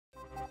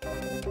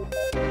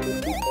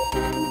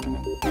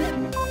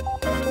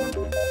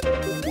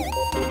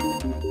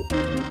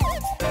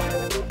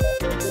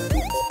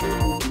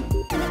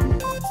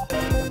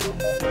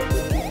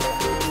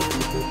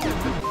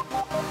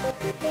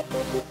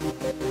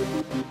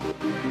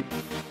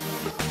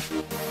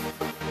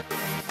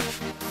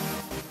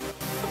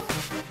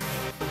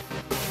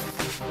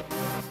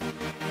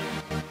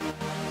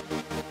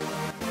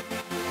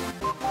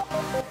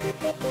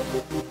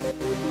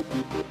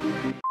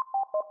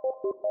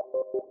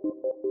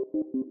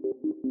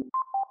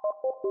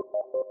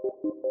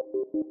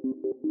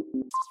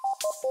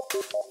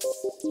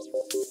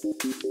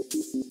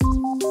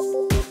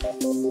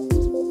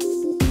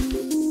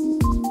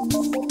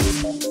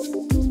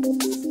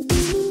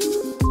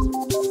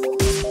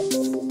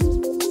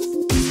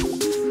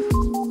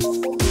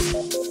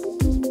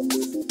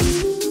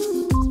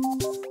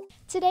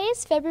Today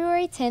is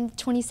February 10th,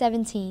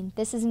 2017.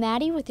 This is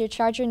Maddie with your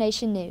Charger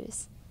Nation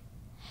News.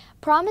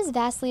 Prom is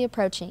vastly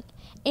approaching.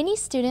 Any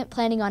student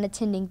planning on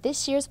attending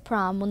this year's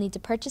prom will need to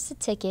purchase a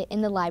ticket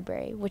in the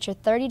library, which are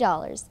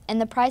 $30,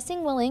 and the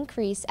pricing will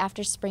increase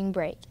after spring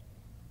break.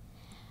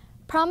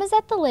 Prom is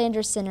at the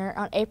Lander Center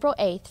on April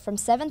 8th from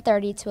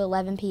 7:30 to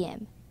 11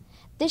 p.m.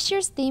 This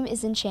year's theme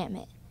is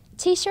enchantment.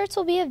 T-shirts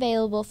will be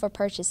available for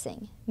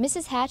purchasing.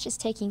 Mrs. Hatch is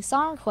taking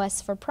song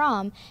requests for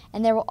prom,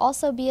 and there will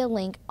also be a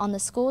link on the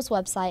school's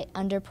website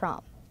under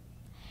prom.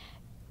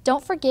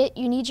 Don't forget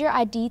you need your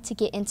ID to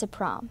get into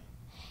prom.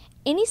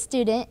 Any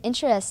student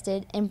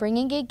interested in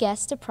bringing a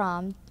guest to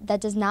prom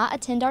that does not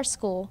attend our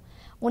school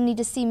will need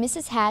to see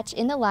Mrs. Hatch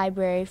in the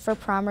library for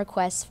prom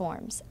request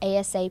forms,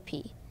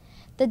 ASAP.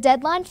 The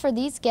deadline for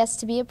these guests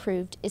to be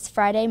approved is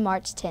Friday,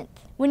 March 10th.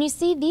 When you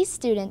see these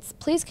students,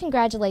 please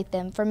congratulate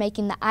them for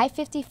making the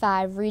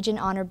I-55 Region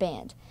Honor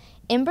Band.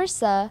 Ember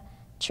Suh,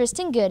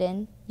 Tristan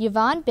Gooden,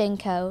 Yvonne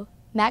Benko,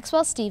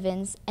 Maxwell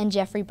Stevens, and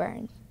Jeffrey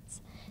Burns.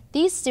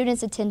 These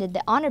students attended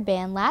the Honor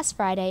Band last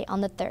Friday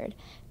on the 3rd.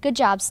 Good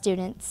job,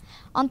 students.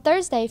 On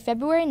Thursday,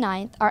 February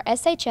 9th, our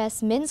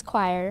SHS Men's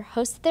Choir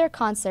hosted their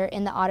concert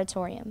in the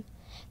auditorium.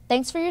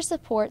 Thanks for your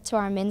support to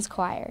our men's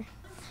choir.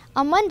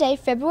 On Monday,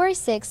 February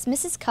 6th,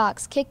 Mrs.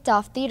 Cox kicked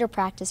off theater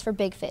practice for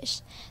Big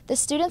Fish. The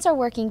students are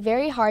working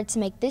very hard to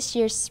make this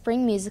year's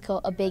spring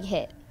musical a big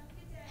hit.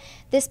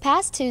 This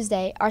past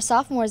Tuesday, our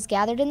sophomores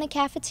gathered in the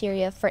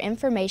cafeteria for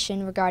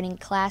information regarding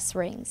class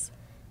rings.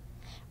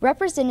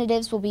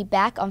 Representatives will be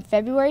back on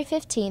February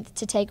 15th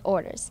to take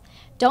orders.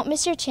 Don't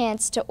miss your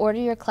chance to order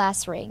your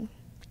class ring.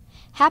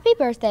 Happy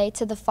birthday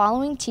to the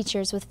following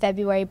teachers with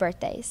February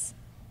birthdays: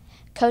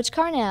 Coach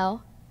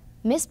Carnell,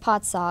 Miss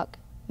Potsock,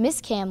 Miss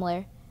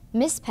Kamler,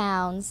 Miss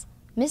Pounds,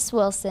 Miss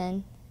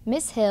Wilson,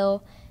 Miss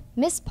Hill,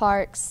 Miss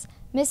Parks,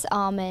 Miss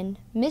Almond,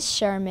 Miss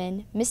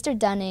Sherman, Mr.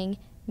 Dunning,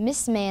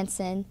 Miss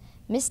Manson,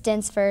 Miss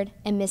Densford,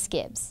 and Miss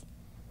Gibbs.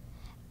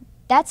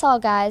 That's all,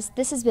 guys.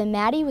 This has been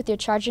Maddie with your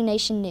Charger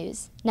Nation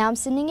News. Now I'm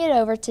sending it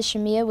over to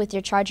Shamia with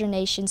your Charger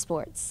Nation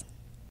Sports.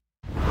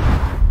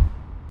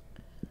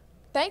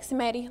 Thanks,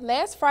 Maddie.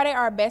 Last Friday,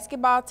 our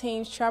basketball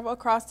teams traveled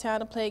across town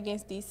to play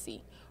against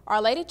DC.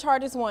 Our Lady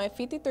Chargers won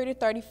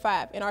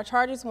 53-35, and our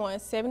Chargers won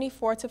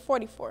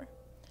 74-44.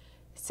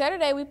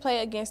 Saturday, we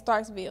played against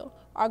Starksville.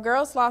 Our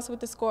girls lost with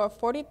the score of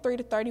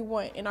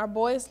 43-31, and our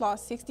boys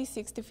lost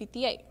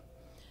 66-58.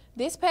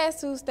 This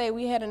past Tuesday,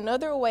 we had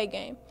another away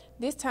game,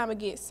 this time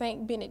against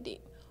St.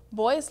 Benedict.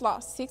 Boys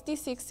lost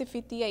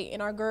 66-58,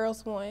 and our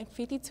girls won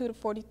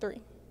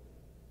 52-43.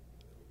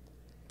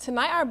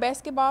 Tonight, our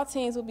basketball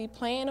teams will be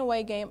playing an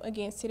away game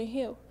against City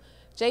Hill.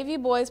 JV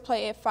boys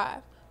play at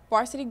 5,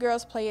 varsity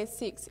girls play at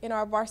 6, and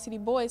our varsity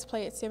boys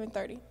play at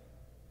 7:30.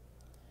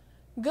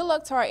 Good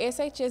luck to our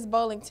SHS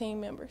bowling team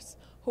members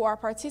who are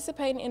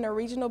participating in a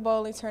regional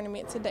bowling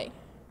tournament today.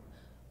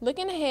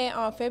 Looking ahead,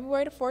 on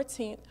February the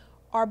 14th,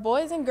 our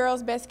boys and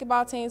girls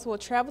basketball teams will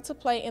travel to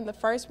play in the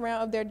first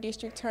round of their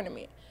district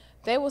tournament.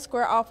 They will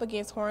square off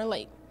against Horn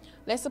Lake.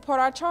 Let's support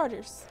our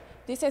Chargers.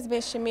 This has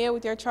been Shamia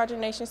with your Charger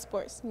Nation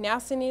Sports. Now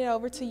sending it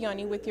over to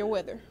Yanni with your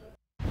weather.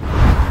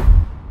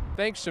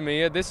 Thanks,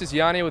 Shamia. This is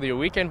Yanni with your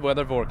weekend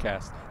weather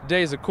forecast.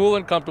 Today is a cool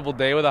and comfortable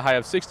day with a high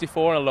of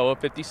 64 and a low of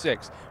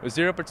 56, with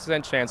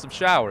 0% chance of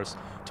showers.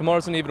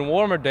 Tomorrow's an even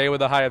warmer day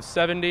with a high of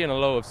 70 and a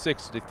low of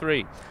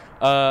 63.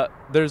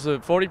 There's a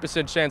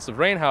 40% chance of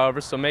rain, however,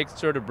 so make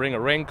sure to bring a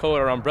raincoat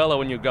or umbrella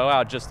when you go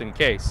out just in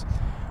case.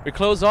 We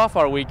close off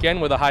our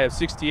weekend with a high of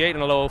 68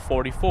 and a low of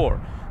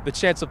 44. The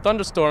chance of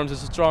thunderstorms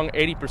is a strong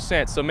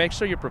 80%, so make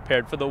sure you're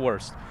prepared for the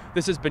worst.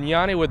 This has been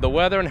Yanni with the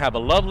weather, and have a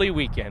lovely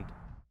weekend.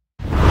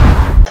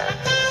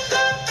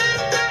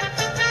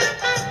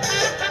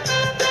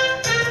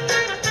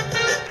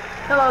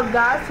 Hello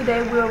guys,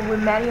 today we're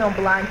with Maddie on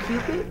Blind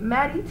Cupid.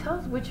 Maddie, tell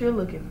us what you're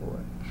looking for.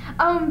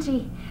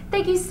 OMG,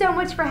 thank you so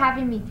much for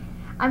having me.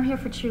 I'm here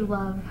for true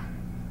love.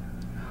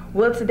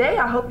 Well, today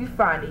I hope you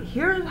find it.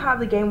 Here's how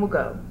the game will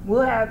go.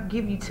 We'll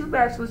give you 2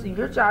 bachelors, and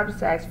your job is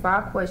to ask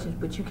 5 questions,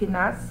 but you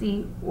cannot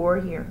see or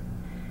hear.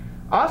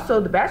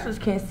 Also, the bachelors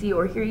can't see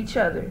or hear each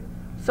other.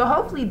 So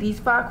hopefully these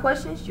 5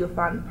 questions, you'll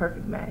find the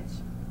perfect match.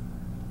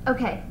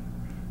 Okay,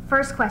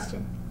 first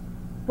question.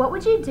 What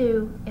would you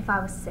do if I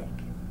was sick?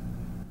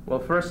 Well,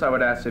 first I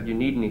would ask if you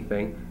need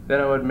anything, then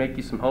I would make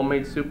you some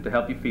homemade soup to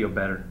help you feel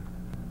better.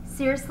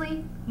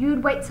 Seriously?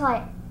 You'd wait till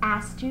I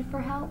asked you for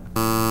help?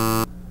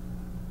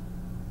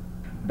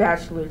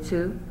 Bachelor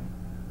 2.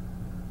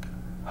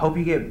 Hope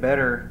you get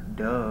better,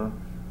 duh.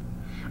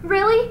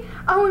 Really?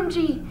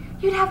 OMG,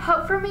 you'd have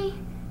hope for me?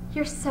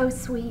 You're so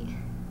sweet.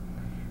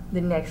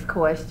 The next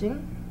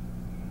question.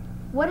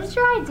 What is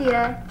your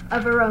idea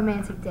of a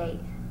romantic date?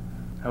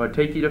 I would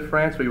take you to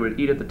France where you would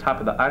eat at the top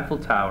of the Eiffel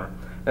Tower.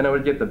 Then I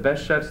would get the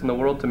best chefs in the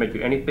world to make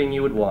you anything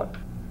you would want.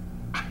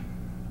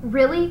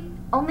 Really?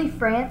 Only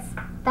France?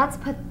 That's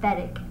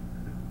pathetic.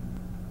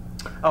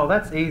 Oh,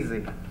 that's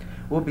easy.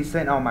 We'll be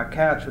sitting on my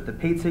couch with the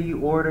pizza you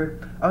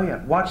ordered. Oh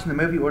yeah, watching the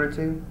movie you ordered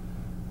too.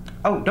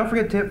 Oh, don't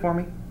forget to tip for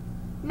me.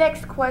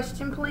 Next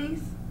question,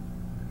 please.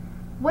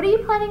 What are you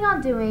planning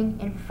on doing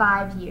in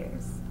 5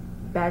 years?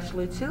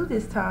 Bachelor 2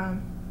 this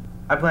time.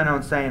 I plan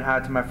on saying hi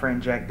to my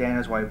friend Jack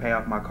Daniels while you pay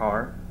off my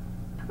car.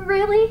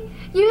 Really?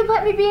 You would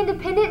let me be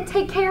independent and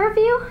take care of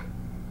you?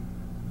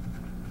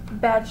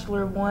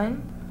 Bachelor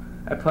 1.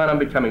 I plan on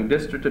becoming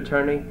district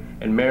attorney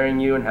and marrying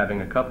you and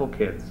having a couple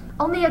kids.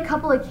 Only a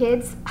couple of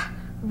kids?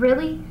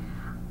 Really?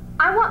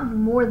 I want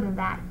more than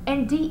that.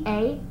 And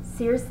DA,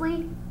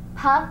 seriously?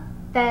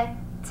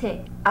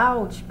 Pathetic.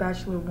 Ouch,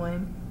 Bachelor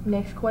 1.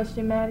 Next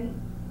question, Maddie.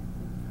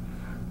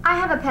 I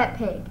have a pet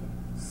pig.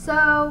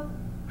 So,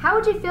 how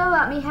would you feel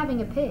about me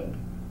having a pig?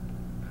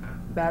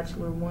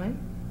 Bachelor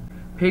 1.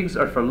 Pigs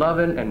are for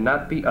loving and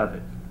not the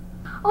oven.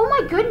 Oh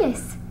my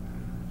goodness!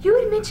 You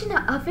would mention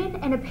an oven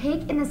and a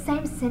pig in the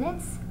same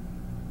sentence?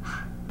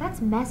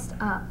 That's messed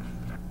up.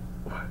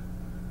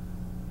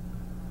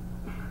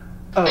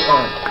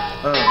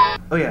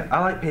 Oh yeah, I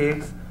like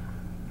pigs.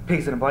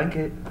 Pigs in a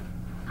blanket.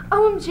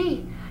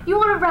 OMG, you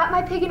want to wrap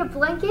my pig in a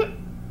blanket?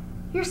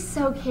 You're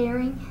so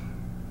caring.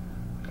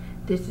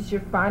 This is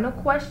your final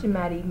question,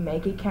 Maddie.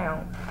 Make it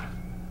count.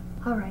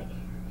 Alright,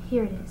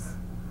 here it is.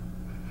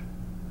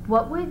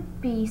 What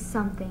would be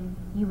something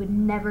you would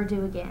never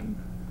do again?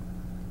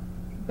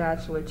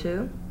 Bachelor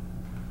 2.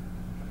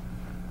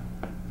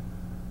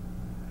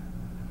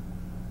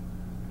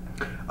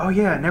 Oh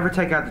yeah, never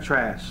take out the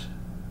trash.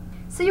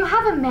 So you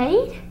have a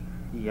maid?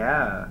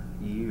 Yeah,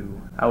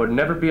 you. I would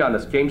never be on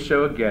this game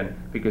show again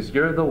because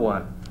you're the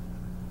one.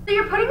 So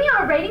you're putting me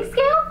on a rating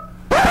scale?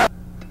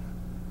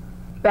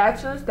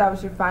 Bachelors, that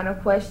was your final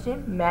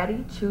question.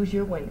 Maddie, choose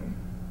your winner.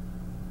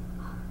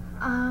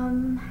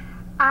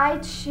 I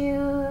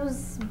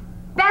choose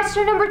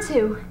Bachelor number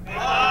 2.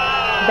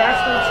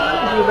 Bachelor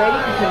 2, you're ready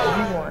because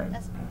you won.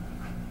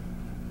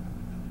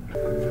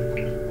 What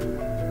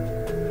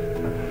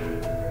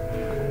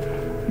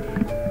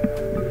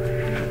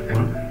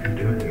are you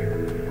doing here?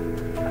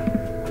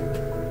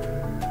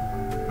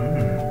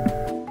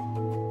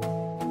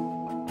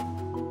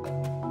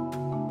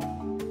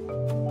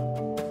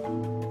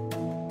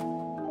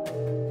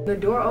 The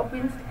door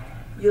opens,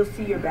 you'll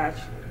see your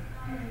bachelor.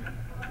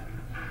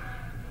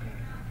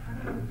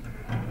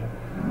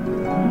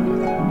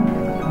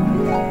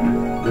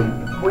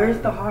 Where's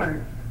the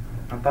heart?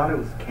 I thought it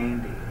was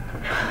candy.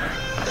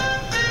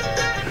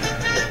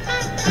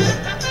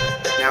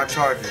 Now,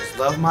 Chargers,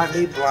 love might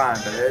be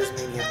blind, but that doesn't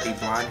mean you have to be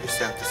blind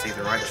yourself to see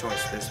the right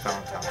choice this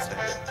Valentine's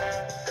Day.